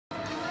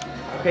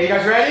Okay, you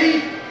guys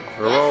ready?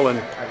 We're rolling.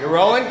 You're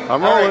rolling?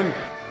 I'm rolling.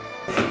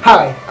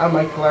 Hi, I'm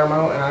Mike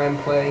Palermo, and I am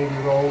playing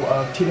the role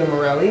of Tito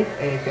Morelli,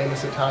 a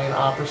famous Italian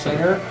opera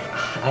singer.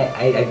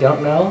 I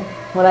don't know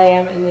what I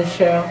am in this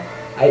show.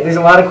 There's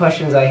a lot of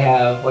questions I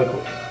have, like,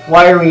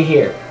 why are we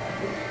here?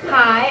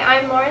 Hi,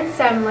 I'm Lauren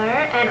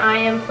Semler, and I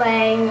am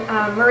playing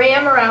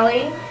Maria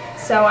Morelli.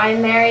 So I'm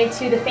married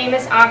to the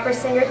famous opera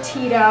singer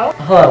Tito.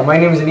 Hello, my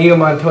name is Inigo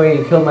Montoya,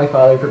 who killed my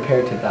father,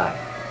 prepared to die.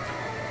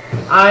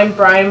 I'm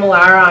Brian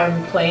Millara.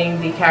 I'm playing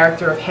the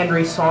character of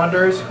Henry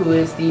Saunders, who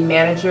is the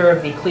manager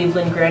of the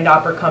Cleveland Grand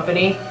Opera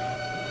Company.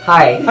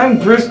 Hi, I'm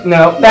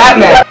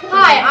Batman!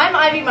 Hi, I'm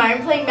Ivy Meyer.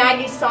 I'm playing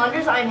Maggie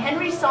Saunders. I'm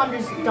Henry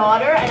Saunders'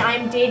 daughter, and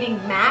I'm dating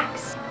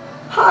Max.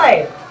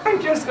 Hi,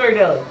 I'm Joe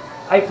Scardilli.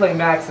 I play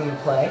Max in the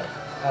play.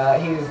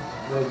 He's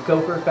the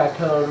gopher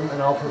factotum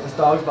and all-purpose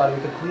dog's body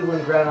with the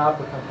Cleveland Grand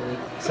Opera Company.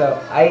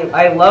 So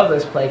I love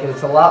this play because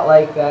it's a lot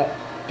like that.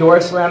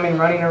 Door slamming,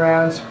 running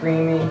around,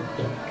 screaming,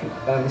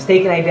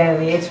 mistaken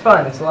identity. It's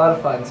fun. It's a lot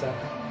of fun. So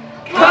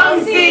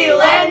Come see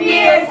Lend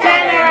Me A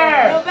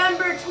Tenor!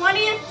 November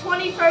 20th,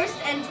 21st,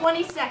 and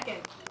 22nd.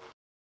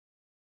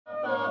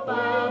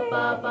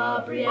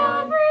 You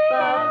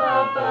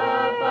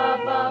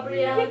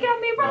got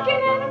me rocking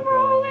and I'm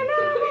rolling. I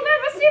will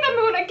never see the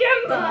moon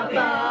again.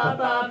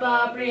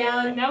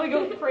 Now we go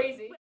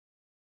crazy.